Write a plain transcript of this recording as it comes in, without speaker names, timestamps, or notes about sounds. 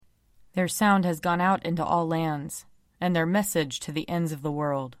Their sound has gone out into all lands, and their message to the ends of the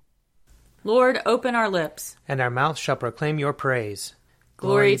world. Lord, open our lips, and our mouth shall proclaim your praise.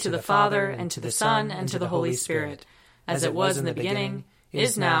 Glory to the Father, and to the Son, and to the Holy Spirit, as it was in the beginning,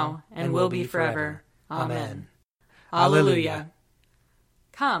 is now, and will be forever. Amen. Alleluia.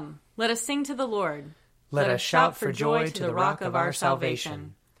 Come, let us sing to the Lord. Let us shout for joy to the rock of our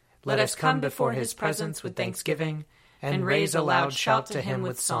salvation. Let us come before his presence with thanksgiving, and raise a loud shout to him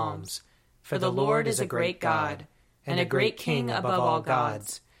with psalms. For the Lord is a great God, and a great King above all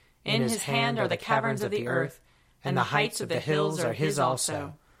gods. In his hand are the caverns of the earth, and the heights of the hills are his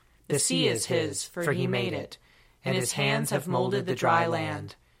also. The sea is his, for he made it, and his hands have molded the dry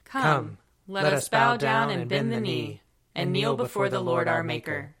land. Come, let us bow down and bend the knee, and kneel before the Lord our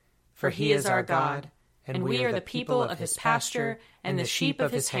Maker. For he is our God, and we are the people of his pasture and the sheep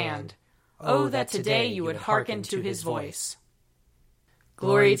of his hand. Oh, that today you would hearken to his voice.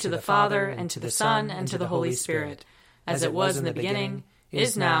 Glory to the Father, and to the Son, and to the Holy Spirit, as it was in the beginning,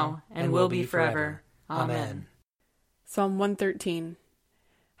 is now, and will be forever. Amen. Psalm 113.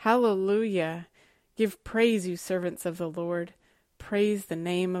 Hallelujah! Give praise, you servants of the Lord. Praise the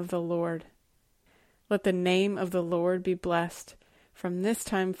name of the Lord. Let the name of the Lord be blessed, from this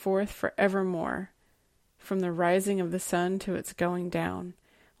time forth forevermore. From the rising of the sun to its going down,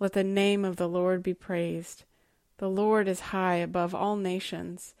 let the name of the Lord be praised. The Lord is high above all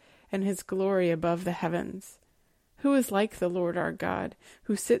nations, and his glory above the heavens. Who is like the Lord our God,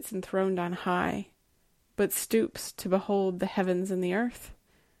 who sits enthroned on high, but stoops to behold the heavens and the earth?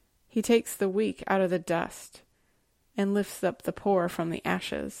 He takes the weak out of the dust, and lifts up the poor from the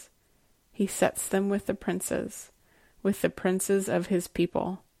ashes. He sets them with the princes of his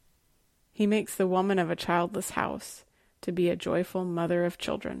people. He makes the woman of a childless house to be a joyful mother of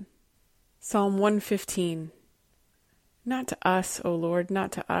children. Psalm 115. Not to us, O Lord,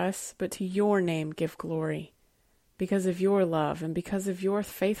 not to us, but to your name give glory, because of your love and because of your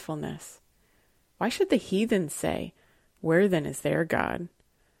faithfulness. Why should the heathen say, where then is their God?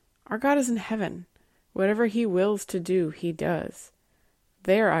 Our God is in heaven. Whatever he wills to do, he does.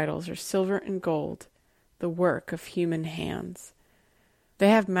 Their idols are silver and gold, the work of human hands. They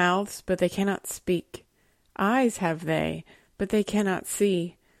have mouths, but they cannot speak. Eyes have they, but they cannot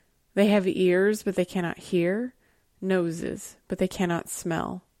see. They have ears, but they cannot hear. Noses, but they cannot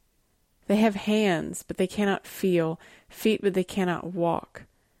smell. They have hands, but they cannot feel. Feet, but they cannot walk.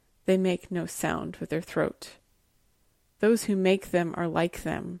 They make no sound with their throat. Those who make them are like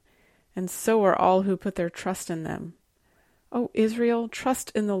them, and so are all who put their trust in them. O Israel,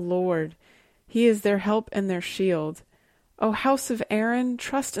 trust in the Lord. He is their help and their shield. O house of Aaron,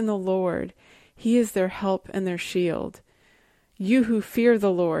 trust in the Lord. He is their help and their shield. You who fear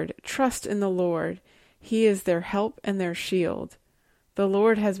the Lord, trust in the Lord. He is their help and their shield. The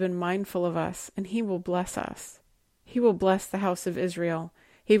Lord has been mindful of us, and he will bless us. He will bless the house of Israel.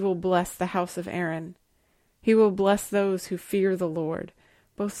 He will bless the house of Aaron. He will bless those who fear the Lord,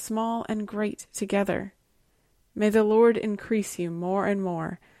 both small and great together. May the Lord increase you more and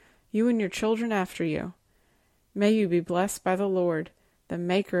more, you and your children after you. May you be blessed by the Lord, the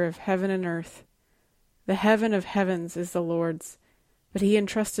maker of heaven and earth. The heaven of heavens is the Lord's, but he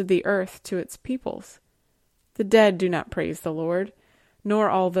entrusted the earth to its peoples. The dead do not praise the Lord, nor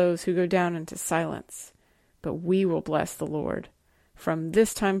all those who go down into silence. But we will bless the Lord, from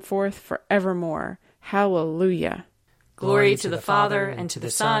this time forth forevermore. Hallelujah. Glory to the Father, and to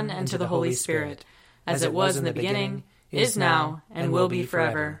the Son, and to the Holy Spirit, as it was in the beginning, is now, and will be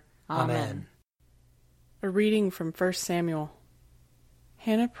forever. Amen. A reading from 1 Samuel.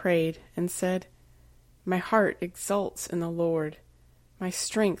 Hannah prayed and said, My heart exults in the Lord. My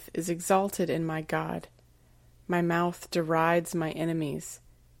strength is exalted in my God. My mouth derides my enemies,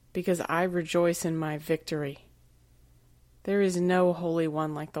 because I rejoice in my victory. There is no Holy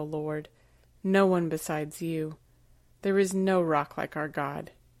One like the Lord, no one besides you. There is no rock like our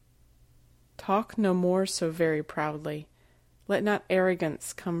God. Talk no more so very proudly. Let not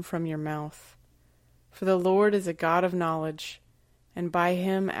arrogance come from your mouth. For the Lord is a God of knowledge, and by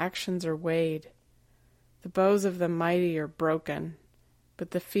him actions are weighed. The bows of the mighty are broken,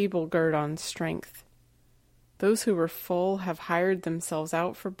 but the feeble gird on strength. Those who were full have hired themselves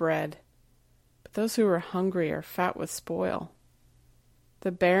out for bread, but those who are hungry are fat with spoil.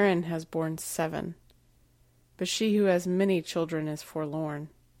 The barren has borne 7, but she who has many children is forlorn.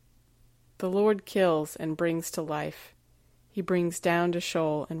 The Lord kills and brings to life. He brings down to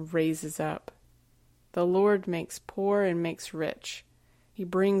Sheol and raises up. The Lord makes poor and makes rich. He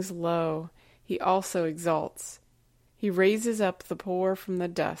brings low. He also exalts. He raises up the poor from the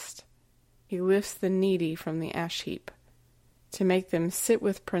dust. He lifts the needy from the ash heap. to make them sit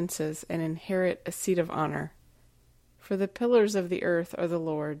with princes and inherit a seat of honor. For the pillars of the earth are the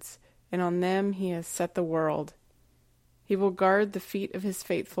Lord's, and on them he has set the world. He will guard the feet of his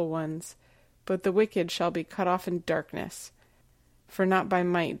faithful ones, but the wicked shall be cut off in darkness, for not by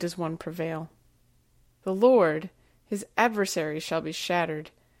might does one prevail. The Lord, his adversary, shall be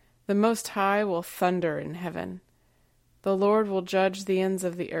shattered. The Most High will thunder in heaven. The Lord will judge the ends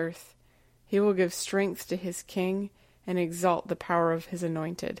of the earth. He will give strength to his king and exalt the power of his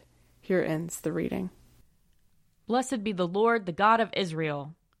anointed. Here ends the reading. Blessed be the Lord, the God of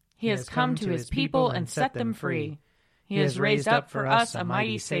Israel. He has come to his people and set them free. He has raised up for us a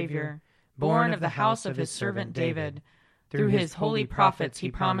mighty Savior, born of the house of his servant David. Through his holy prophets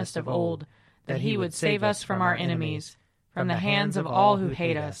he promised of old that he would save us from our enemies, from the hands of all who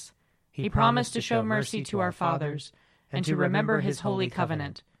hate us. He promised to show mercy to our fathers, and to remember his holy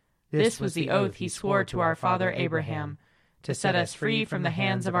covenant. This was the oath he swore to our father Abraham, to set us free from the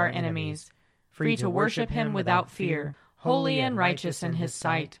hands of our enemies, free to worship him without fear, holy and righteous in his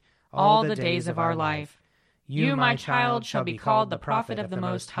sight, all the days of our life. You, my child, shall be called the prophet of the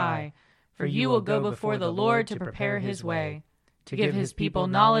Most High, for you will go before the Lord to prepare his way, to give his people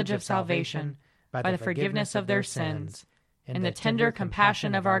knowledge of salvation by the forgiveness of their sins. In the tender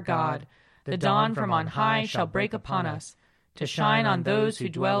compassion of our God, the dawn from on high shall break upon us, to shine on those who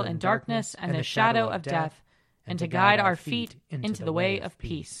dwell in darkness and the shadow of death, and to guide our feet into the way of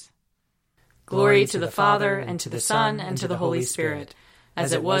peace. Glory to the Father, and to the Son, and to the Holy Spirit,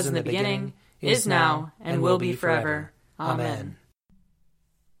 as it was in the beginning, is now, and will be forever. Amen.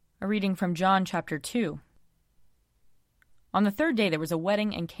 A reading from John chapter 2. On the third day there was a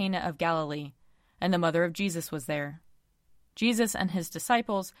wedding in Cana of Galilee, and the mother of Jesus was there. Jesus and his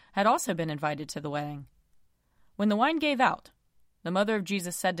disciples had also been invited to the wedding. When the wine gave out, the mother of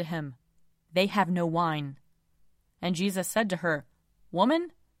Jesus said to him, "They have no wine." And Jesus said to her,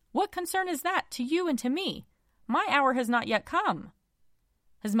 "Woman, what concern is that to you and to me? My hour has not yet come."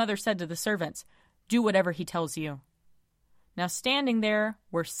 His mother said to the servants, "Do whatever he tells you." Now standing there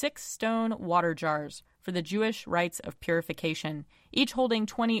were 6 stone water jars for the Jewish rites of purification, each holding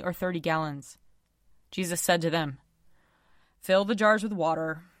 20 or 30 gallons. Jesus said to them, "Fill the jars with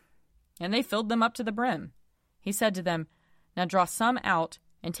water." And they filled them up to the brim. He said to them, "Now draw some out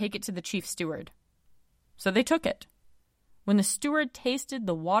and take it to the chief steward." So they took it. When the steward tasted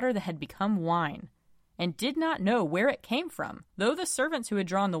the water that had become wine, and did not know where it came from, though the servants who had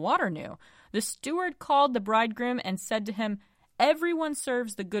drawn the water knew, the steward called the bridegroom and said to him, "Everyone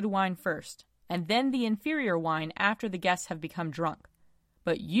serves the good wine first, and then the inferior wine after the guests have become drunk.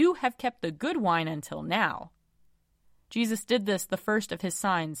 But you have kept the good wine until now." Jesus did this, the first of his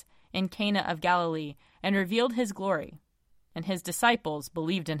signs, in Cana of Galilee, and revealed his glory, and his disciples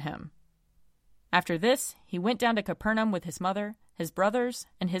believed in him. After this, he went down to Capernaum with his mother, his brothers,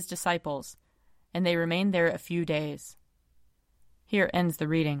 and his disciples, and they remained there a few days. Here ends the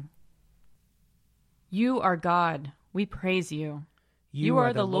reading. You are God, we praise you. You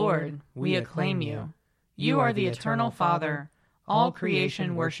are the Lord, we acclaim you. You are the eternal Father, all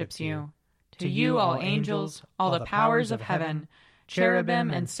creation worships you. To you all angels, all the powers of heaven, cherubim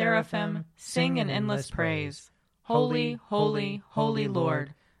and seraphim, sing an endless praise. Holy, holy, holy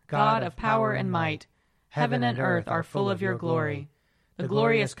Lord, God of power and might, heaven and earth are full of your glory. The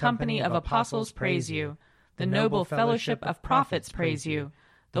glorious company of apostles praise you. The noble fellowship of prophets praise you.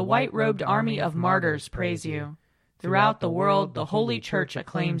 The white-robed army of martyrs praise you. Throughout the world the holy church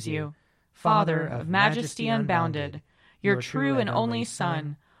acclaims you. Father of majesty unbounded, your true and only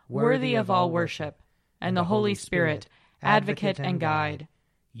Son, worthy of all worship, and the Holy Spirit, advocate and guide.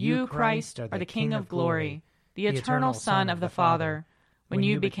 You, Christ, are the King of glory, the eternal Son of the Father. When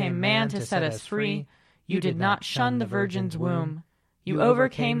you became man to set us free, you did not shun the Virgin's womb. You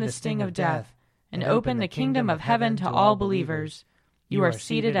overcame the sting of death, and opened the kingdom of heaven to all believers. You are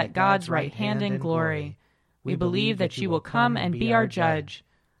seated at God's right hand in glory. We believe that you will come and be our judge.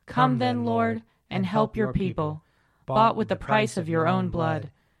 Come then, Lord, and help your people, bought with the price of your own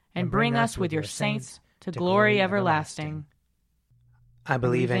blood, and bring us with your saints to glory everlasting. I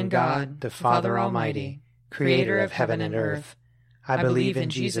believe in God, the Father Almighty, creator of heaven and earth. I believe in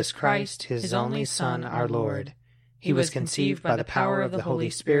Jesus Christ, his only Son, our Lord. He was conceived by the power of the Holy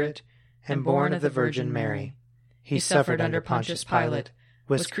Spirit and born of the Virgin Mary. He suffered under Pontius Pilate,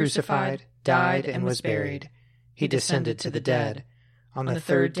 was crucified, died, and was buried. He descended to the dead. On the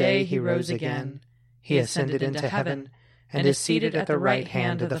third day he rose again. He ascended into heaven, and is seated at the right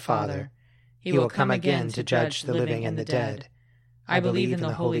hand of the Father. He will come again to judge the living and the dead. I believe in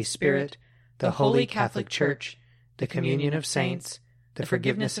the Holy Spirit, the Holy Catholic Church, the communion of saints, the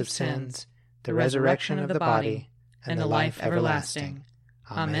forgiveness of sins, the resurrection of the body, and the life everlasting.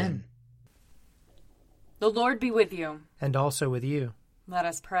 Amen. The Lord be with you. And also with you. Let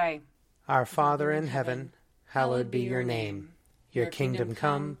us pray. Our Father in heaven, hallowed be your name. Your kingdom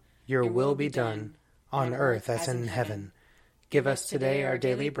come, your will be done, on earth as in heaven. Give us today our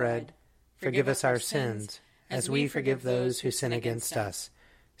daily bread. Forgive us our sins, as we forgive those who sin against us.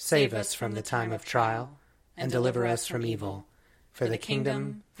 Save us from the time of trial, and deliver us from evil. For the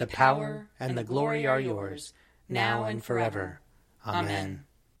kingdom, the power, and the glory are yours, now and forever. Amen.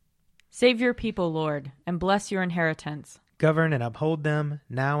 Save your people, Lord, and bless your inheritance. Govern and uphold them,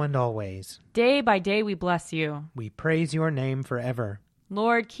 now and always. Day by day we bless you. We praise your name forever.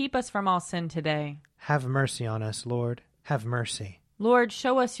 Lord, keep us from all sin today. Have mercy on us, Lord. Have mercy. Lord,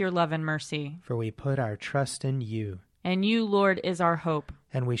 show us your love and mercy. For we put our trust in you. And you, Lord, is our hope.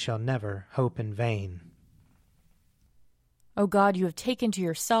 And we shall never hope in vain. O God, you have taken to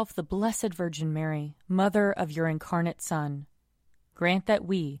yourself the Blessed Virgin Mary, mother of your incarnate Son. Grant that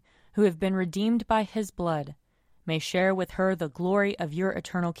we, who have been redeemed by his blood, may share with her the glory of your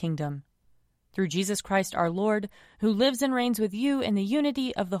eternal kingdom. Through Jesus Christ our Lord, who lives and reigns with you in the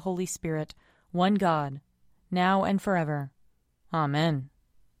unity of the Holy Spirit, one God, now and forever. Amen.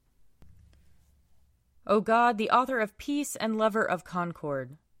 O God, the author of peace and lover of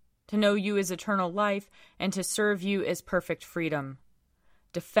concord, to know you is eternal life, and to serve you is perfect freedom.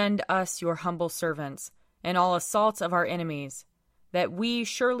 Defend us, your humble servants, in all assaults of our enemies, that we,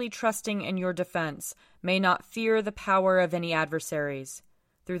 surely trusting in your defense, may not fear the power of any adversaries.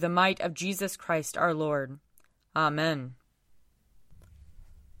 Through the might of Jesus Christ our Lord. Amen.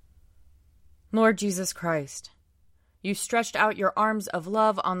 Lord Jesus Christ, you stretched out your arms of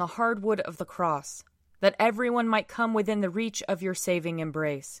love on the hard wood of the cross, that everyone might come within the reach of your saving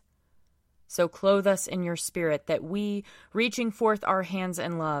embrace. So clothe us in your Spirit, that we, reaching forth our hands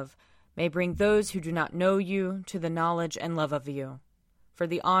in love, may bring those who do not know you to the knowledge and love of you. For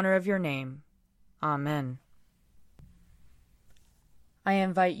the honor of your name. Amen. I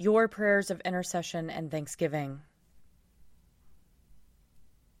invite your prayers of intercession and thanksgiving.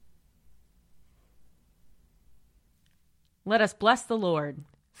 Let us bless the Lord.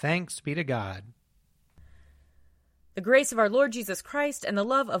 Thanks be to God. The grace of our Lord Jesus Christ, and the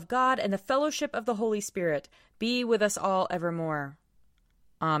love of God, and the fellowship of the Holy Spirit be with us all evermore.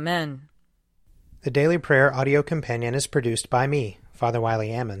 Amen. The Daily Prayer audio companion is produced by me, Father Wiley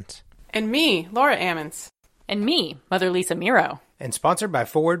Ammons. And me, Laura Ammons. And me, Mother Lisa Meirow. And sponsored by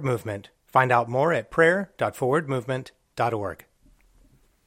Forward Movement. Find out more at prayer.forwardmovement.org.